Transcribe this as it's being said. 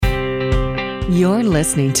You're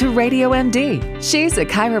listening to Radio MD. She's a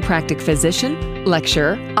chiropractic physician,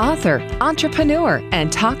 lecturer, author, entrepreneur, and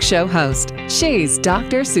talk show host. She's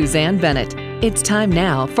Dr. Suzanne Bennett. It's time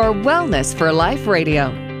now for Wellness for Life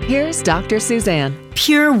Radio. Here's Dr. Suzanne.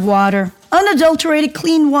 Pure water. Unadulterated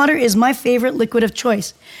clean water is my favorite liquid of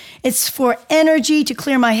choice. It's for energy, to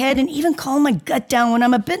clear my head, and even calm my gut down when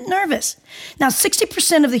I'm a bit nervous. Now,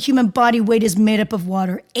 60% of the human body weight is made up of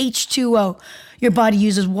water, H2O. Your body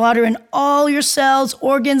uses water in all your cells,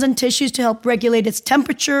 organs, and tissues to help regulate its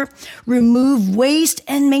temperature, remove waste,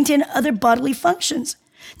 and maintain other bodily functions.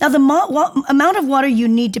 Now, the amount of water you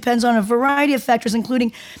need depends on a variety of factors,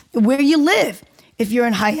 including where you live. If you're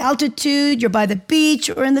in high altitude, you're by the beach,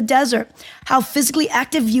 or in the desert, how physically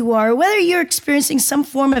active you are, whether you're experiencing some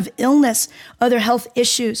form of illness, other health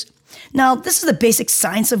issues. Now, this is the basic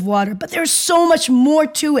science of water, but there's so much more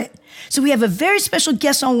to it. So we have a very special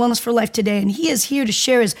guest on Wellness for Life today, and he is here to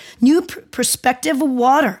share his new perspective of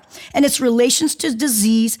water and its relations to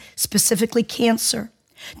disease, specifically cancer.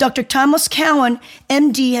 Dr. Thomas Cowan,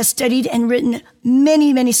 MD, has studied and written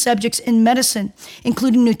many subjects in medicine,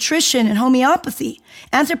 including nutrition and homeopathy,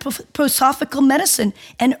 anthroposophical medicine,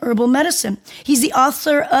 and herbal medicine. He's the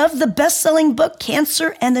author of the best-selling book,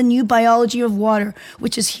 Cancer and the New Biology of Water,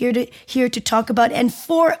 which is here to talk about, and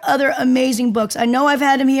 4 other amazing books. I know I've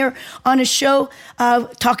had him here on his show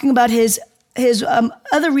talking about his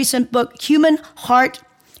other recent book, Human Heart,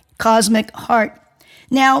 Cosmic Heart.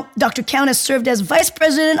 Now, Dr. Cowan has served as Vice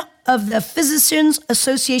President of the Physicians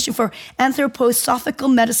Association for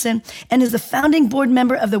Anthroposophical Medicine and is the founding board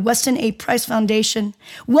member of the Weston A. Price Foundation.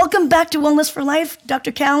 Welcome back to Wellness for Life,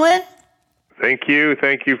 Dr. Cowan. Thank you.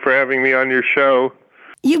 Thank you for having me on your show.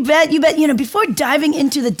 You bet. You know, before diving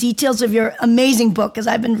into the details of your amazing book, because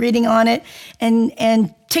I've been reading on it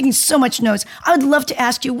and taking so much notes, I would love to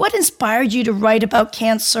ask you, what inspired you to write about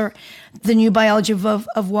cancer, the new biology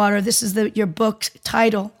of water? This is your book's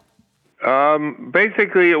title.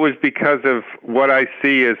 Basically, it was because of what I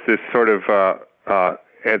see as this sort of,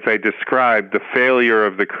 as I described, the failure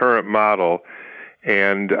of the current model.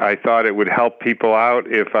 And I thought it would help people out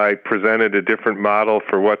if I presented a different model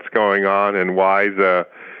for what's going on and why the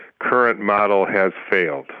current model has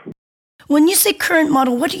failed. When you say current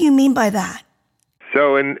model, what do you mean by that?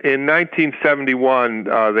 So in 1971,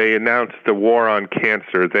 they announced the war on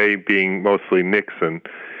cancer, they being mostly Nixon.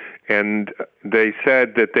 And they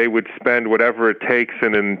said that they would spend whatever it takes,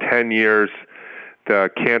 and in 10 years,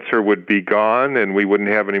 the cancer would be gone and we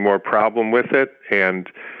wouldn't have any more problem with it. And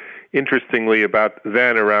interestingly, about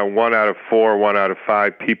then, around 1 out of 4, 1 out of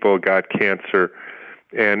 5 people got cancer.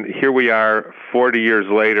 And here we are 40 years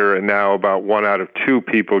later, and now about 1 out of 2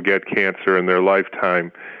 people get cancer in their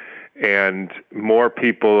lifetime. And more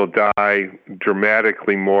people die,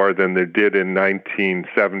 dramatically more than they did in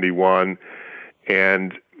 1971.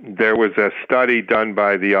 And there was a study done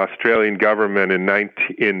by the Australian government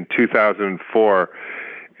in 2004,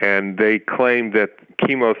 and they claimed that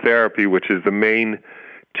chemotherapy, which is the main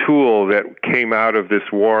tool that came out of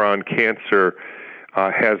this war on cancer,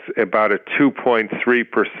 has about a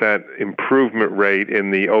 2.3% improvement rate in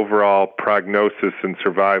the overall prognosis and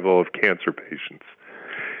survival of cancer patients.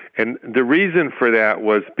 And the reason for that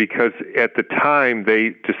was because at the time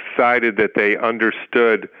they decided that they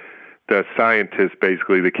understood, the scientists,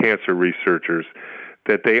 basically the cancer researchers,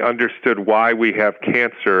 that they understood why we have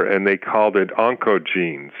cancer, and they called it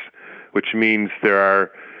oncogenes, which means there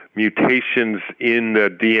are mutations in the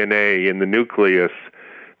DNA, in the nucleus,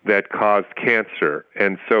 that caused cancer.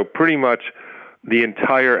 And so pretty much the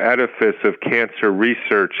entire edifice of cancer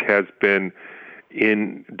research has been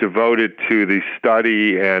devoted to the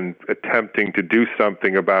study and attempting to do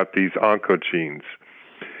something about these oncogenes.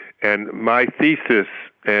 And my thesis,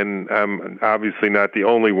 and I'm obviously not the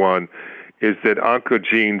only one, is that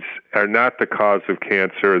oncogenes are not the cause of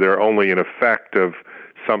cancer. They're only an effect of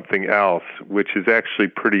something else, which is actually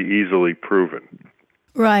pretty easily proven.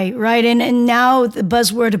 Right. And now the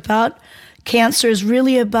buzzword about cancer is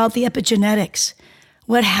really about the epigenetics,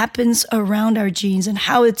 what happens around our genes and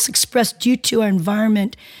how it's expressed due to our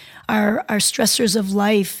environment, our stressors of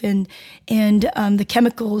life, and the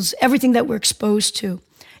chemicals, everything that we're exposed to.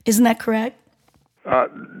 Isn't that correct?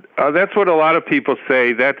 That's what a lot of people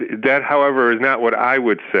say. That, however, is not what I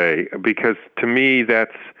would say, because to me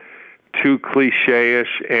that's too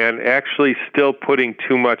cliche-ish and actually still putting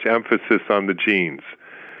too much emphasis on the genes.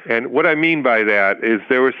 And what I mean by that is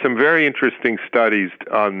there were some very interesting studies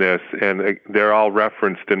on this, and they're all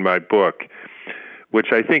referenced in my book,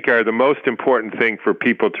 which I think are the most important thing for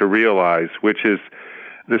people to realize, which is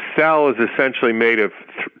the cell is essentially made of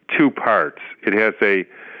 2 parts. It has a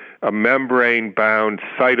a membrane-bound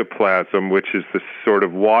cytoplasm, which is the sort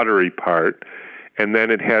of watery part, and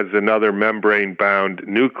then it has another membrane-bound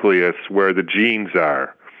nucleus where the genes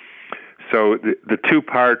are. So the two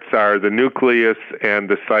parts are the nucleus and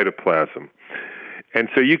the cytoplasm. And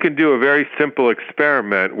so you can do a very simple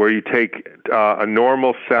experiment where you take a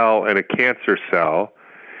normal cell and a cancer cell.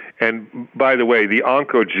 And by the way, the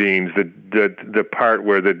oncogenes, the part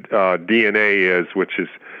where the DNA is, which is,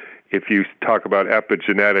 if you talk about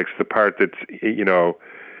epigenetics, the part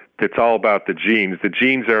that's all about the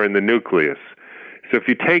genes are in the nucleus. So if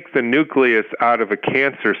you take the nucleus out of a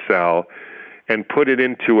cancer cell and put it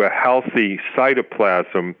into a healthy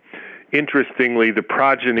cytoplasm, interestingly, the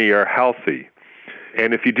progeny are healthy.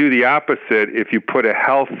 And if you do the opposite, if you put a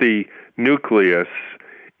healthy nucleus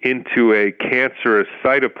into a cancerous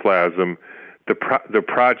cytoplasm, the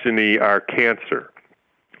progeny are cancer.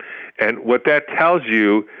 And what that tells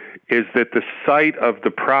you is that the site of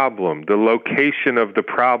the problem, the location of the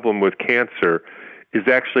problem with cancer, is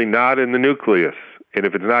actually not in the nucleus. And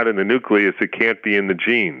if it's not in the nucleus, it can't be in the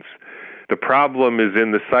genes. The problem is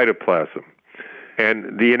in the cytoplasm.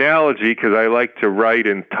 And the analogy, because I like to write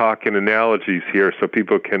and talk in analogies here so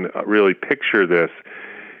people can really picture this,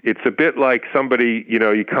 it's a bit like somebody,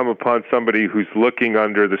 you come upon somebody who's looking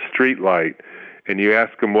under the street light, and you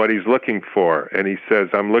ask him what he's looking for, and he says,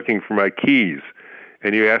 I'm looking for my keys.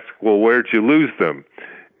 And you ask, well, where'd you lose them?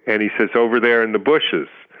 And he says, over there in the bushes.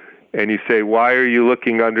 And you say, why are you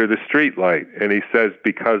looking under the street light? And he says,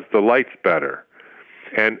 because the light's better.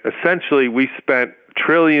 And essentially, we spent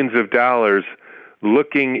trillions of dollars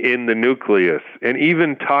looking in the nucleus, and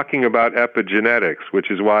even talking about epigenetics, which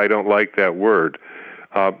is why I don't like that word,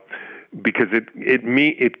 because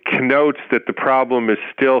it connotes that the problem is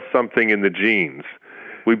still something in the genes.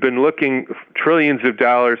 We've been looking trillions of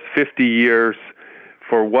dollars, 50 years,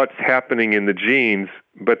 for what's happening in the genes,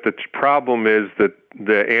 but the problem is that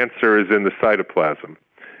the answer is in the cytoplasm,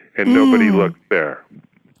 and nobody looked there.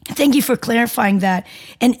 Thank you for clarifying that.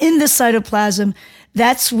 And in the cytoplasm,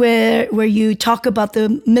 that's where you talk about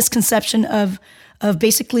the misconception of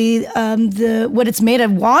basically what it's made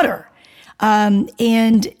of, water. And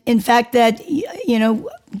in fact, that,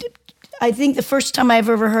 I think the first time I've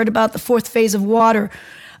ever heard about the fourth phase of water,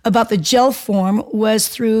 about the gel form, was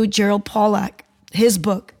through Gerald Pollack, his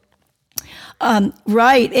book.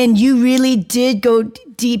 Right, and you really did go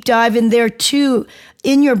deep dive in there too.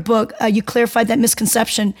 In your book, you clarified that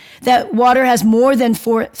misconception that water has more than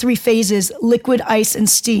three phases: liquid, ice, and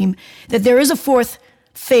steam. That there is a fourth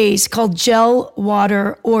phase called gel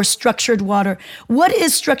water or structured water. What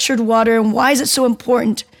is structured water, and why is it so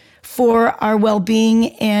important for our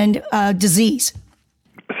well-being and disease?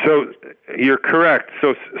 So you're correct.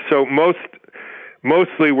 So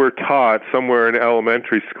mostly we're taught somewhere in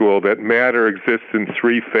elementary school that matter exists in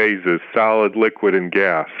three phases: solid, liquid, and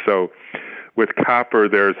gas. So with copper,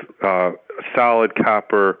 there's solid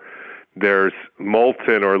copper, there's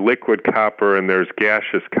molten or liquid copper, and there's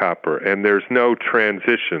gaseous copper. And there's no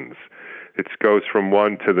transitions. It goes from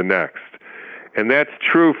one to the next. And that's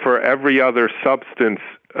true for every other substance,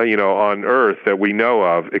 on Earth that we know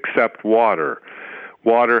of, except water.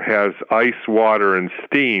 Water has ice, water, and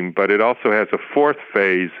steam, but it also has a fourth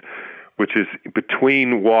phase, which is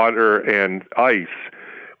between water and ice,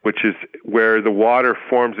 which is where the water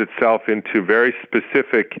forms itself into very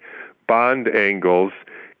specific bond angles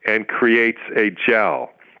and creates a gel.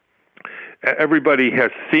 Everybody has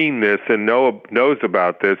seen this and knows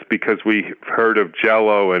about this because we've heard of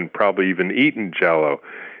Jell-O and probably even eaten Jell-O.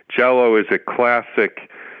 Jell-O is a classic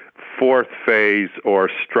fourth phase or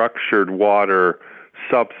structured water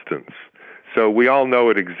substance. So we all know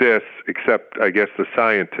it exists, except, I guess, the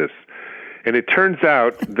scientists. And it turns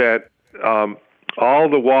out that all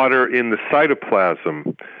the water in the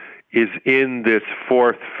cytoplasm is in this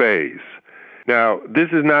fourth phase. Now, this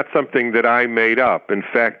is not something that I made up. In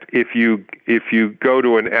fact, if you go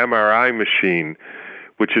to an MRI machine,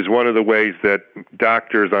 which is one of the ways that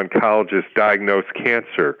doctors, oncologists diagnose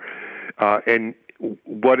cancer, and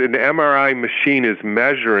what an MRI machine is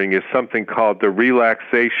measuring is something called the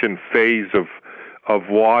relaxation phase of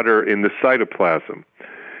water in the cytoplasm.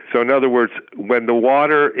 So in other words, when the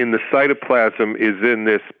water in the cytoplasm is in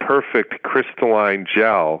this perfect crystalline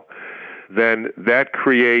gel, then that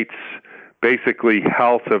creates basically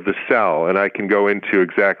health of the cell, and I can go into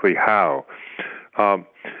exactly how.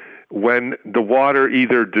 When the water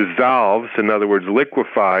either dissolves, in other words,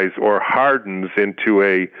 liquefies, or hardens into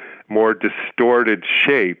a more distorted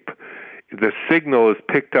shape, the signal is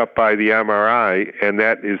picked up by the MRI, and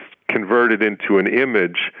that is converted into an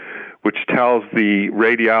image which tells the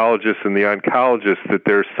radiologist and the oncologist that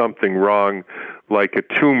there's something wrong like a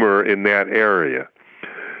tumor in that area.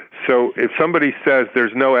 So if somebody says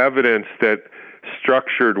there's no evidence that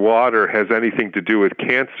structured water has anything to do with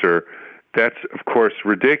cancer, that's, of course,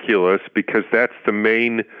 ridiculous, because that's the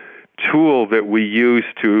main tool that we use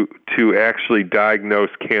to actually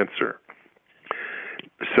diagnose cancer.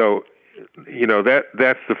 So,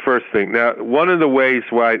 that's the first thing. Now, one of the ways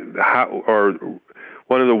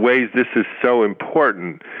this is so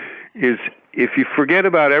important is if you forget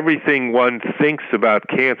about everything one thinks about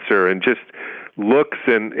cancer and just looks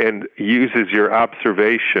and uses your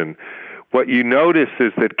observation, what you notice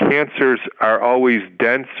is that cancers are always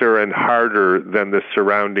denser and harder than the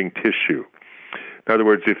surrounding tissue. In other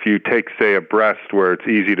words, if you take, say, a breast where it's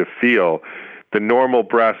easy to feel, the normal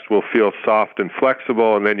breast will feel soft and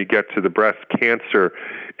flexible, and then you get to the breast cancer,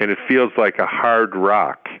 and it feels like a hard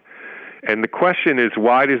rock. And the question is,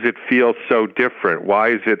 why does it feel so different?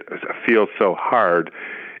 Why does it feel so hard?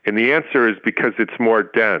 And the answer is because it's more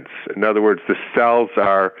dense. In other words, the cells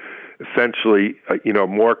are essentially,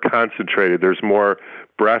 more concentrated. There's more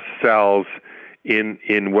breast cells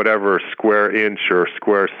in whatever square inch or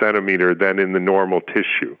square centimeter than in the normal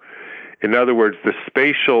tissue. In other words, the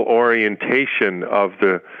spatial orientation of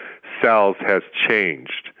the cells has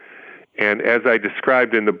changed. And as I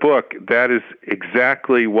described in the book, that is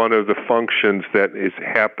exactly one of the functions that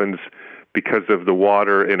happens because of the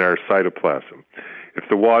water in our cytoplasm. If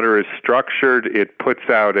the water is structured, it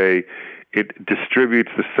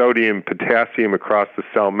distributes the sodium, potassium across the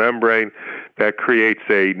cell membrane. That creates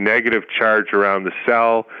a negative charge around the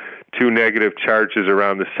cell. Two negative charges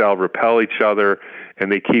around the cell repel each other, and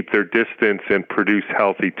they keep their distance and produce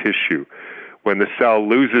healthy tissue. When the cell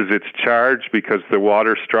loses its charge because the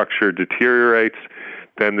water structure deteriorates,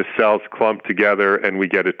 then the cells clump together and we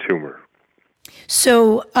get a tumor.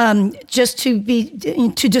 So just to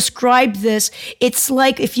describe this, it's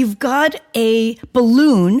like if you've got a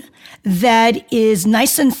balloon that is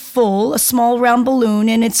nice and full, a small round balloon,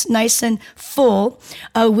 and it's nice and full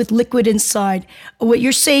with liquid inside. What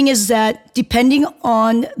you're saying is that depending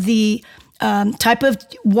on the type of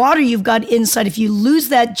water you've got inside, if you lose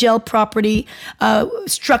that gel property,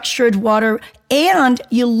 structured water, and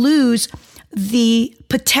you lose the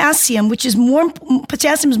potassium, which is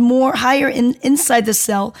potassium is more higher inside the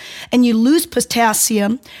cell, and you lose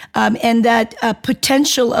potassium and that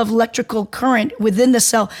potential of electrical current within the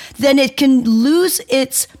cell, then it can lose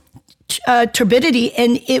its turbidity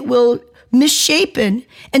and it will misshapen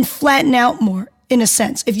and flatten out more. In a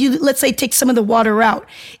sense, if you, let's say, take some of the water out,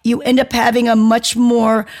 you end up having a much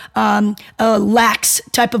more lax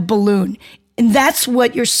type of balloon. And that's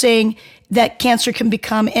what you're saying that cancer can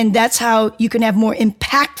become, and that's how you can have more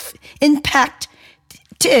impacted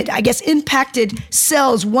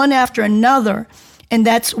cells one after another. And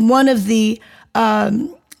that's one of the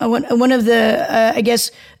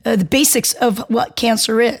the basics of what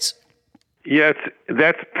cancer is. Yes,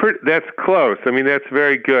 that's close. I mean, that's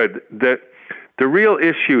very good. The real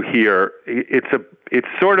issue here, it's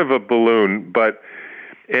sort of a balloon, but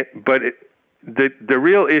the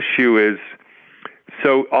real issue is,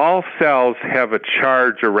 so all cells have a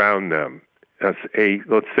charge around them, let's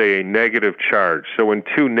say a negative charge. So when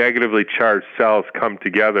two negatively charged cells come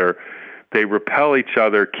together, they repel each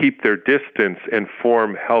other, keep their distance, and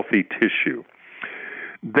form healthy tissue.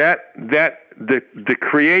 The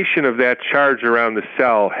creation of that charge around the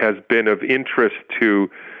cell has been of interest to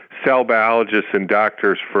cell biologists and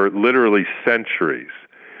doctors for literally centuries.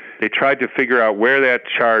 They tried to figure out where that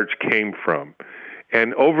charge came from.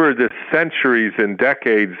 And over the centuries and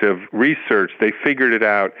decades of research, they figured it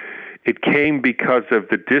out. It came because of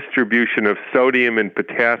the distribution of sodium and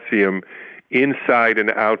potassium inside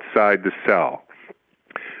and outside the cell,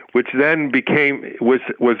 which then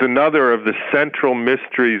was another of the central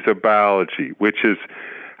mysteries of biology, which is,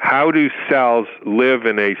 how do cells live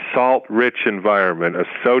in a salt-rich environment, a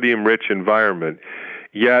sodium-rich environment,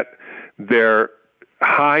 yet they're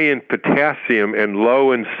high in potassium and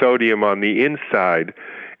low in sodium on the inside,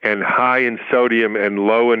 and high in sodium and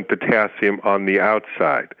low in potassium on the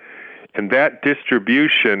outside? And that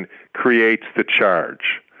distribution creates the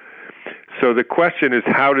charge. So the question is,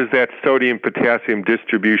 how does that sodium-potassium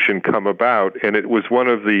distribution come about? And it was one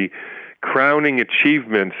of the crowning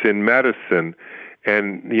achievements in medicine.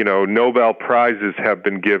 And, Nobel Prizes have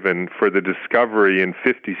been given for the discovery in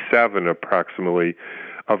 1957 approximately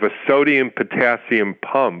of a sodium-potassium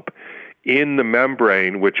pump in the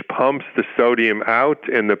membrane, which pumps the sodium out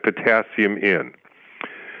and the potassium in.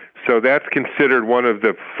 So that's considered one of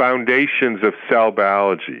the foundations of cell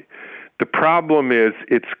biology. The problem is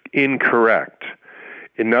it's incorrect.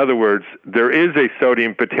 In other words, there is a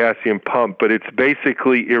sodium-potassium pump, but it's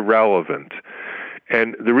basically irrelevant.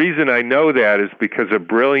 And the reason I know that is because a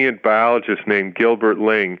brilliant biologist named Gilbert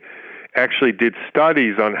Ling actually did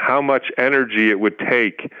studies on how much energy it would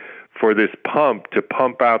take for this pump to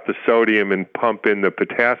pump out the sodium and pump in the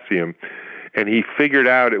potassium. And he figured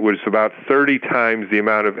out it was about 30 times the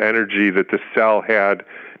amount of energy that the cell had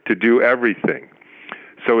to do everything.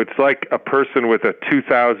 So it's like a person with a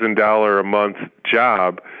 $2,000 a month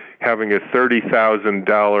job having a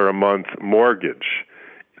 $30,000 a month mortgage.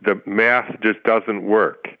 The math just doesn't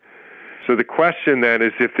work. So the question then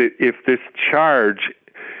is if this charge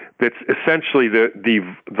that's essentially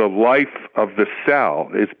the life of the cell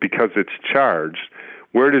is because it's charged,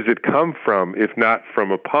 where does it come from if not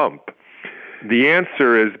from a pump? The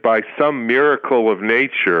answer is by some miracle of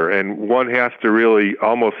nature, and one has to really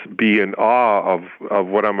almost be in awe of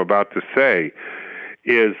what I'm about to say,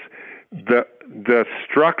 is the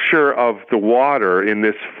structure of the water in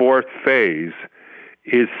this fourth phase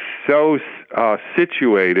is so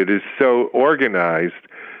situated, is so organized,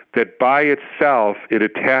 that by itself it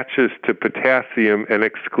attaches to potassium and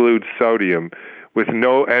excludes sodium with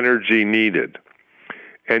no energy needed.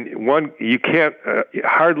 And you can't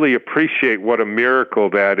hardly appreciate what a miracle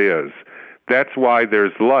that is. That's why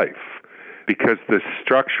there's life, because the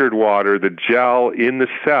structured water, the gel in the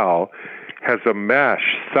cell, has a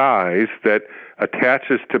mesh size that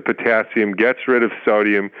attaches to potassium, gets rid of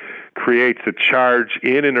sodium, creates a charge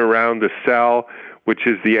in and around the cell, which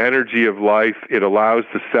is the energy of life. It allows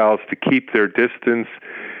the cells to keep their distance.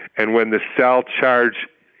 And when the cell charge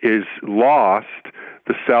is lost,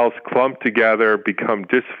 the cells clump together, become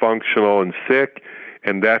dysfunctional and sick,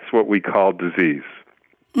 and that's what we call disease.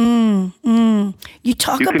 You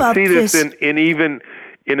about can see this in even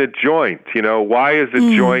in a joint. Why is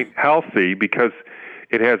a joint healthy? Because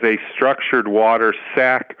it has a structured water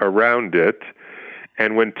sac around it,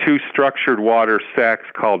 and when two structured water sacs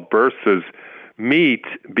called bursas meet,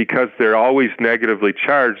 because they're always negatively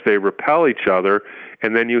charged, they repel each other,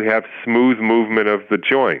 and then you have smooth movement of the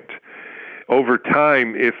joint. Over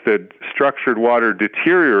time, if the structured water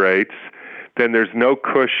deteriorates, then there's no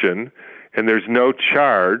cushion and there's no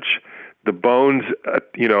charge. The bones,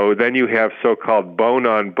 then you have so-called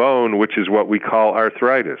bone-on-bone, which is what we call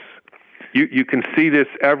arthritis. You can see this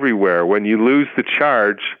everywhere. When you lose the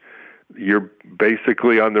charge, you're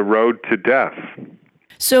basically on the road to death.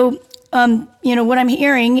 So, what I'm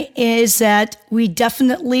hearing is that we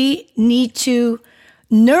definitely need to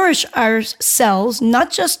nourish our cells,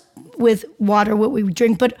 not just with water, what we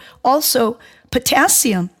drink, but also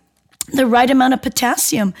potassium, the right amount of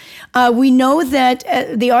potassium. We know that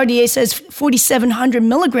the RDA says 4,700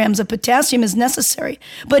 milligrams of potassium is necessary.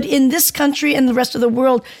 But in this country and the rest of the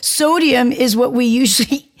world, sodium is what we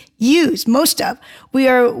usually use, most of. We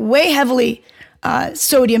are way heavily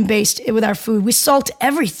sodium-based with our food. We salt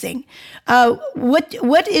everything.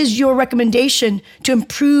 What is your recommendation to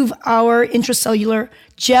improve our intracellular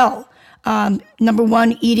gel? Number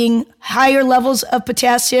one, eating higher levels of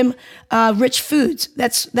potassium rich foods.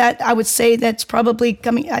 That I would say that's probably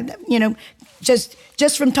coming.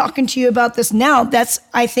 Just from talking to you about this now, that's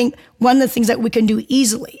I think one of the things that we can do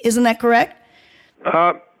easily. Isn't that correct?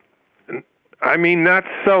 Not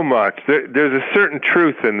so much. There's a certain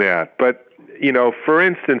truth in that, but for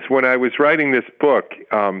instance, when I was writing this book.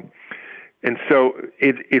 And so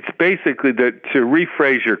it's basically to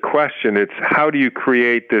rephrase your question, it's how do you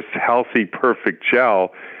create this healthy, perfect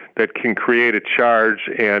gel that can create a charge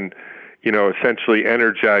and, essentially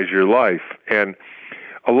energize your life. And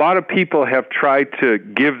a lot of people have tried to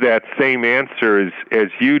give that same answer as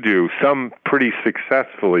you do, some pretty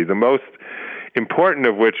successfully. The most important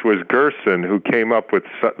of which was Gerson, who came up with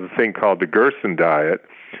the thing called the Gerson diet,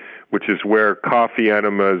 which is where coffee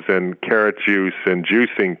enemas and carrot juice and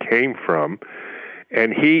juicing came from.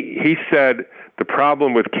 And he said the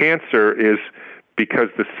problem with cancer is because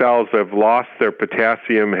the cells have lost their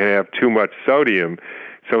potassium and have too much sodium.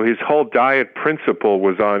 So his whole diet principle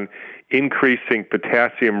was on increasing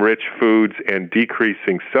potassium-rich foods and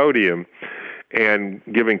decreasing sodium and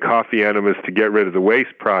giving coffee enemas to get rid of the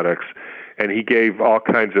waste products. And he gave all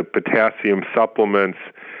kinds of potassium supplements,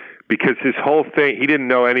 because his whole thing, he didn't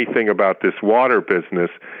know anything about this water business,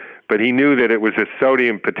 but he knew that it was a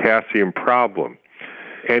sodium-potassium problem.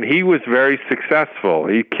 And he was very successful.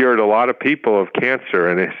 He cured a lot of people of cancer,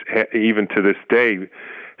 and even to this day,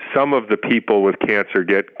 some of the people with cancer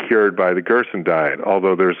get cured by the Gerson diet,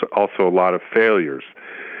 although there's also a lot of failures.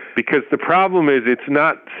 Because the problem is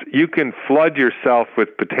you can flood yourself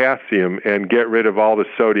with potassium and get rid of all the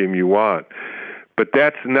sodium you want, but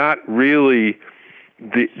that's not really...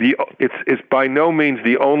 It's by no means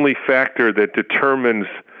the only factor that determines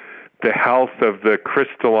the health of the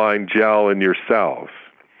crystalline gel in your cells.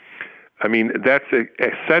 I mean, that's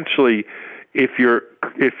essentially, if your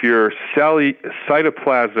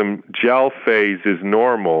cytoplasm gel phase is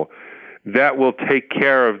normal, that will take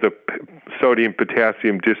care of the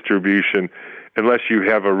sodium-potassium distribution unless you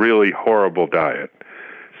have a really horrible diet.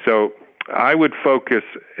 So I would focus,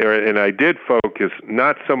 and I did focus,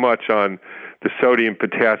 not so much on the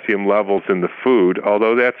sodium-potassium levels in the food,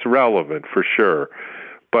 although that's relevant for sure,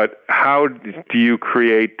 but how do you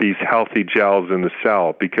create these healthy gels in the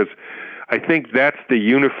cell? Because I think that's the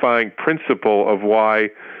unifying principle of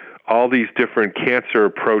why all these different cancer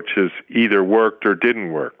approaches either worked or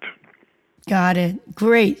didn't work. Got it.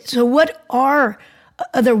 Great. So what are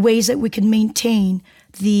other ways that we can maintain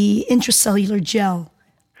the intracellular gel?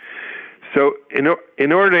 So in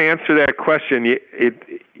order to answer that question, you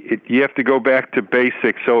have to go back to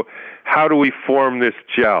basics. So how do we form this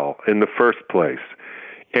gel in the first place?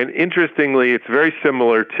 And interestingly, it's very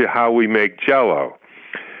similar to how we make Jell-O.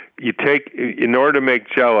 In order to make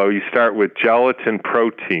Jell-O, you start with gelatin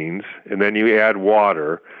proteins, and then you add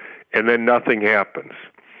water, and then nothing happens.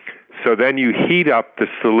 So then you heat up the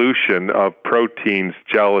solution of proteins,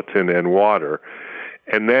 gelatin, and water,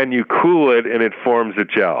 and then you cool it, and it forms a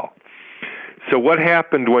gel. So what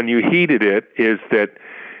happened when you heated it is that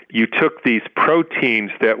you took these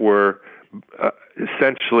proteins that were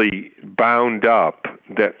essentially bound up,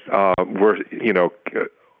 that were,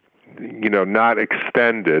 not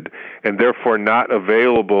extended and therefore not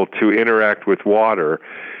available to interact with water,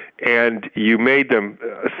 and you made them,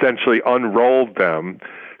 essentially unrolled them,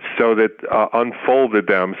 so that unfolded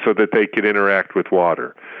them so that they could interact with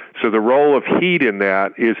water. So the role of heat in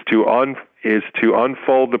that is to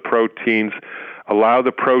unfold the proteins, allow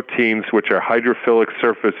the proteins, which are hydrophilic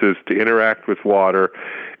surfaces, to interact with water,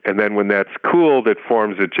 and then when that's cooled, it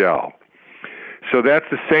forms a gel. So that's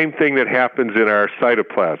the same thing that happens in our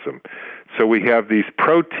cytoplasm. So we have these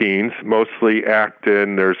proteins, mostly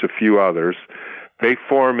actin, there's a few others. They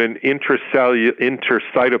form an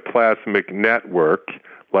intercytoplasmic network,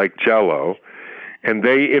 like Jell-O, and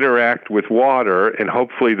they interact with water, and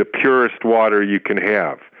hopefully the purest water you can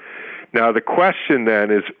have. Now the question then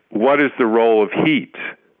is, what is the role of heat?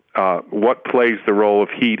 What plays the role of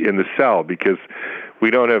heat in the cell? Because we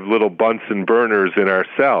don't have little Bunsen burners in our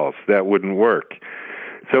cells. That wouldn't work.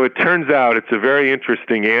 So it turns out it's a very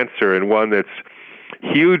interesting answer, and one that's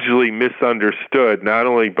hugely misunderstood, not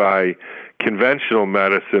only by conventional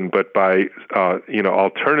medicine, but by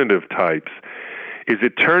alternative types. Is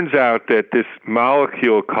it turns out that this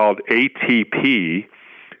molecule called ATP,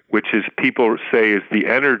 which is people say is the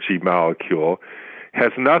energy molecule,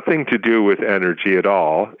 has nothing to do with energy at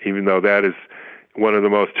all, even though that is one of the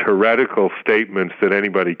most heretical statements that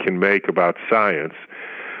anybody can make about science.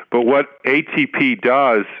 But what ATP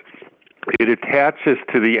does, it attaches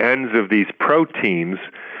to the ends of these proteins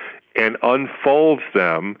and unfolds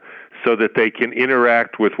them so that they can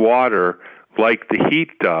interact with water like the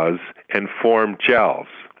heat does and form gels.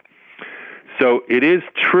 So it is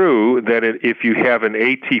true that if you have an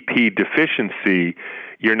ATP deficiency,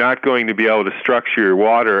 you're not going to be able to structure your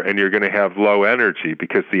water, and you're going to have low energy,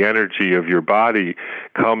 because the energy of your body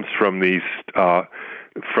comes from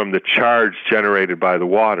from the charge generated by the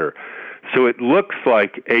water. So it looks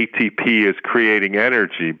like ATP is creating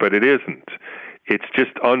energy, but it isn't. It's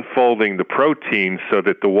just unfolding the protein so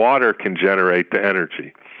that the water can generate the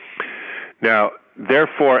energy. Now,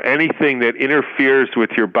 therefore, anything that interferes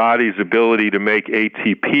with your body's ability to make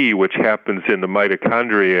ATP, which happens in the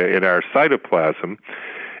mitochondria in our cytoplasm,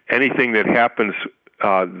 anything that happens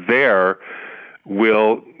there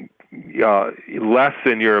will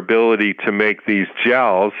lessen your ability to make these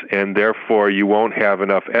gels, and therefore you won't have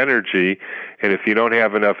enough energy. And if you don't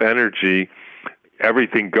have enough energy,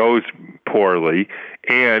 everything goes poorly,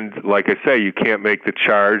 and like I say, you can't make the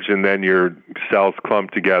charge, and then your cells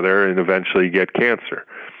clump together and eventually you get cancer.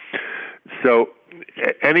 So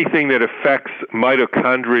anything that affects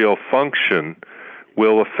mitochondrial function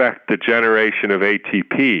will affect the generation of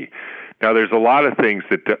ATP. Now there's a lot of things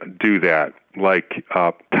that do that, like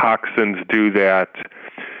toxins do that.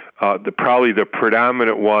 Probably the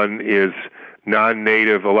predominant one is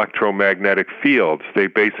non-native electromagnetic fields. They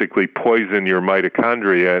basically poison your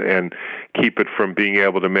mitochondria and keep it from being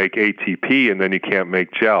able to make ATP, and then you can't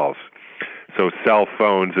make gels. So cell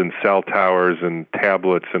phones and cell towers and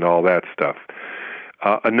tablets and all that stuff.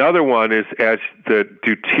 Another one is as the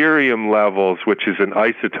deuterium levels, which is an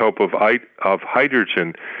isotope of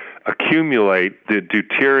hydrogen, accumulate, the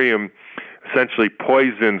deuterium essentially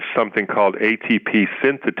poisons something called ATP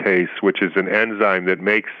synthetase, which is an enzyme that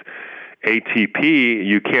makes ATP,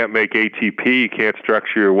 you can't make ATP, you can't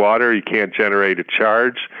structure your water, you can't generate a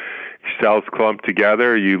charge. Cells clump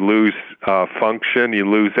together, you lose function, you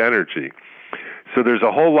lose energy. So there's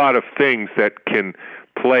a whole lot of things that can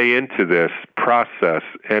play into this process.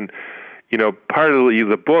 And, partly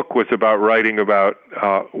the book was about writing about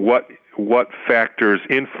what factors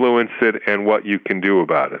influence it and what you can do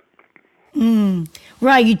about it.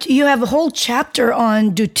 Right. You have a whole chapter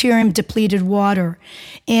on deuterium-depleted water.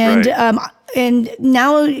 And Right. And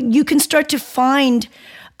now you can start to find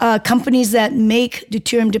companies that make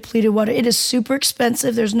deuterium-depleted water. It is super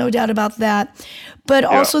expensive. There's no doubt about that. But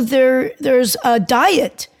also there's a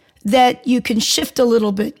diet that you can shift a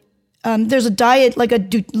little bit. There's a diet like a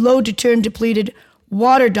low deuterium-depleted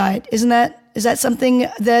water diet. Is that something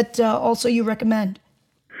that also you recommend?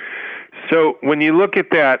 So when you look at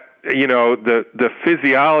that, the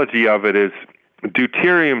physiology of it is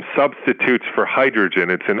deuterium substitutes for hydrogen.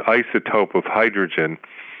 It's an isotope of hydrogen.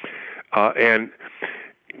 And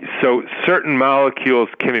so certain molecules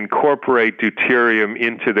can incorporate deuterium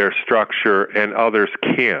into their structure and others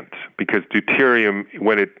can't, because deuterium,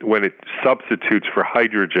 when it substitutes for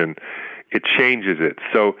hydrogen, it changes it.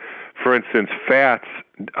 So, for instance, fats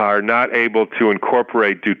are not able to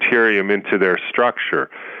incorporate deuterium into their structure.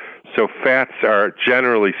 So fats are,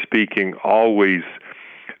 generally speaking, always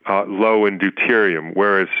low in deuterium,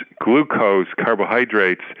 whereas glucose,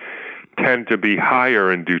 carbohydrates, tend to be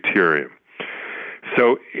higher in deuterium.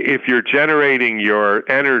 So if you're generating your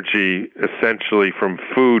energy essentially from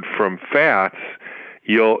food from fats,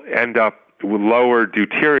 you'll end up with lower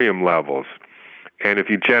deuterium levels. And if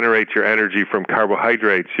you generate your energy from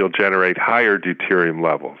carbohydrates, you'll generate higher deuterium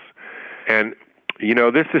levels. And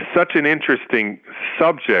this is such an interesting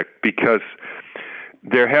subject because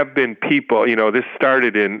there have been people, this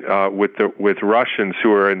started with Russians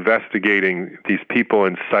who are investigating these people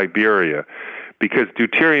in Siberia, because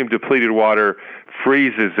deuterium-depleted water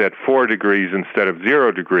freezes at 4 degrees instead of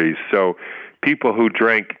 0 degrees. So people who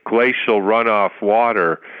drank glacial runoff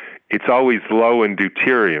water, it's always low in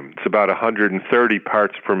deuterium. It's about 130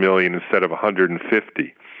 parts per million instead of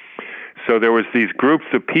 150. So there was these groups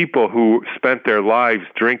of people who spent their lives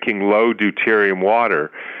drinking low deuterium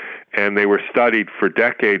water, and they were studied for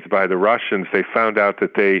decades by the Russians. They found out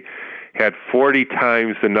that they had 40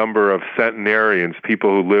 times the number of centenarians,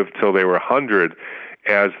 people who lived till they were 100,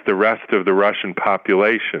 as the rest of the Russian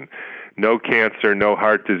population. No cancer, no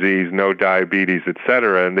heart disease, no diabetes,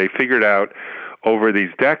 etc. And they figured out over these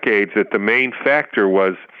decades that the main factor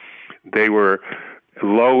was they were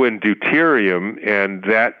low in deuterium, and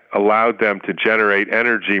that allowed them to generate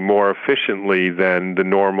energy more efficiently than the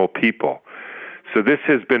normal people. So this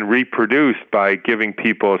has been reproduced by giving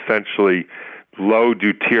people essentially low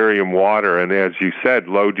deuterium water, and as you said,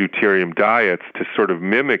 low deuterium diets to sort of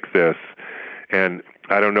mimic this. And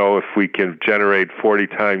I don't know if we can generate 40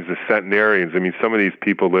 times the centenarians. I mean, some of these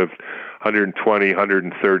people lived 120,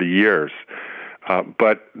 130 years.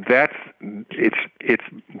 But it's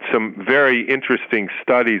some very interesting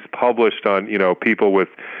studies published on, people with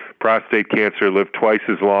prostate cancer live twice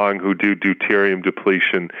as long who do deuterium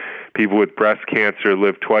depletion. People with breast cancer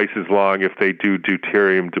live twice as long if they do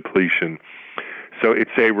deuterium depletion. So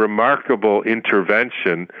it's a remarkable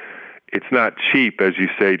intervention. It's not cheap, as you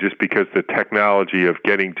say, just because the technology of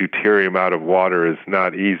getting deuterium out of water is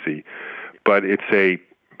not easy. But it's a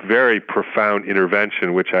very profound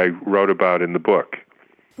intervention, which I wrote about in the book.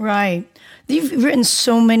 Right. You've written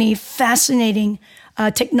so many fascinating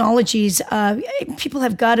technologies. People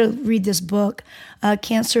have got to read this book,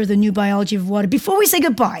 Cancer, The New Biology of Water. Before we say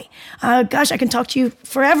goodbye, I can talk to you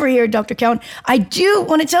forever here, Dr. Cowan. I do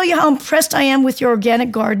want to tell you how impressed I am with your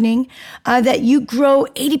organic gardening, that you grow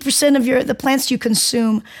 80% of the plants you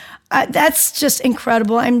consume. That's just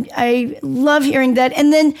incredible. I love hearing that.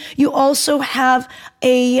 And then you also have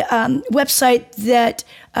a website that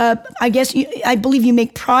I believe you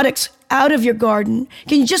make products out of your garden.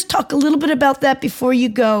 Can you just talk a little bit about that before you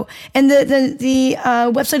go? And the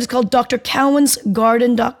website is called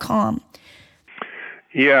drcowansgarden.com.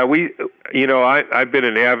 Yeah, I've been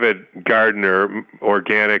an avid gardener,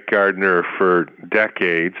 organic gardener for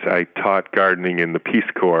decades. I taught gardening in the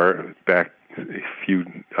Peace Corps back a few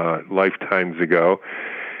lifetimes ago.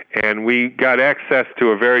 And we got access to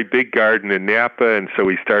a very big garden in Napa, and so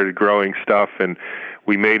we started growing stuff, and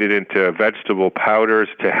we made it into vegetable powders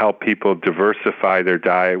to help people diversify their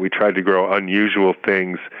diet. We tried to grow unusual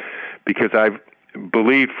things because I've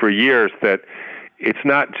believed for years that it's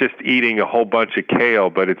not just eating a whole bunch of kale,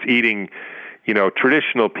 but it's eating,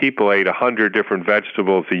 traditional people ate 100 different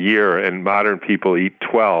vegetables a year, and modern people eat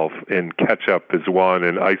 12, and ketchup is one,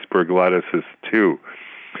 and iceberg lettuce is 2.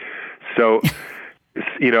 So,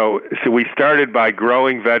 so we started by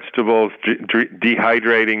growing vegetables,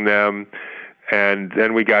 dehydrating them, and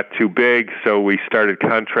then we got too big, so we started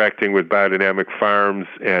contracting with biodynamic farms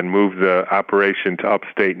and moved the operation to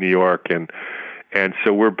upstate New York. And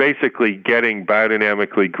so we're basically getting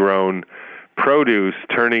biodynamically grown produce,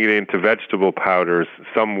 turning it into vegetable powders,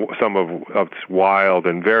 some of it's wild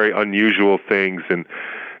and very unusual things, and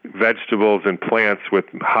vegetables and plants with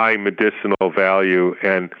high medicinal value.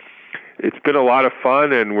 And it's been a lot of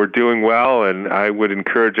fun, and we're doing well, and I would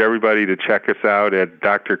encourage everybody to check us out at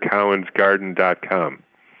drcowansgarden.com.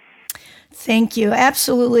 Thank you.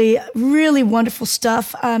 Absolutely. Really wonderful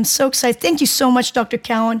stuff. I'm so excited. Thank you so much, Dr.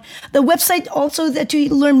 Cowan. The website also that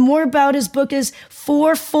to learn more about his book is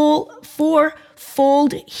Fourfold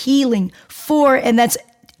Healing. And that's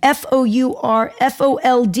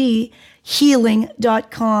FOURFOLD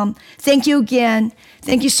healing.com. Thank you again.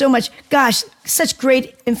 Thank you so much. Gosh, such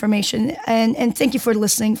great information. And thank you for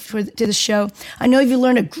listening to the show. I know you've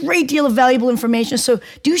learned a great deal of valuable information, so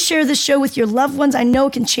do share this show with your loved ones. I know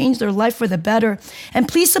it can change their life for the better. And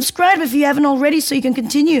please subscribe if you haven't already so you can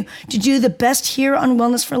continue to do the best here on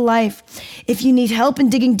Wellness for Life. If you need help in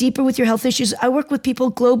digging deeper with your health issues, I work with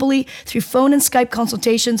people globally through phone and Skype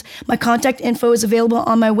consultations. My contact info is available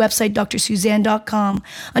on my website, drsuzanne.com.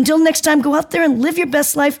 Until next time, go out there and live your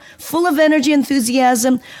best life full of energy, enthusiasm,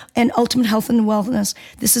 and ultimate health and wellness.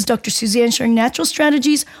 This is Dr. Suzanne sharing natural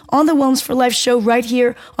strategies on the Wellness for Life show right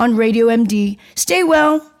here on Radio MD. Stay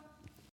well.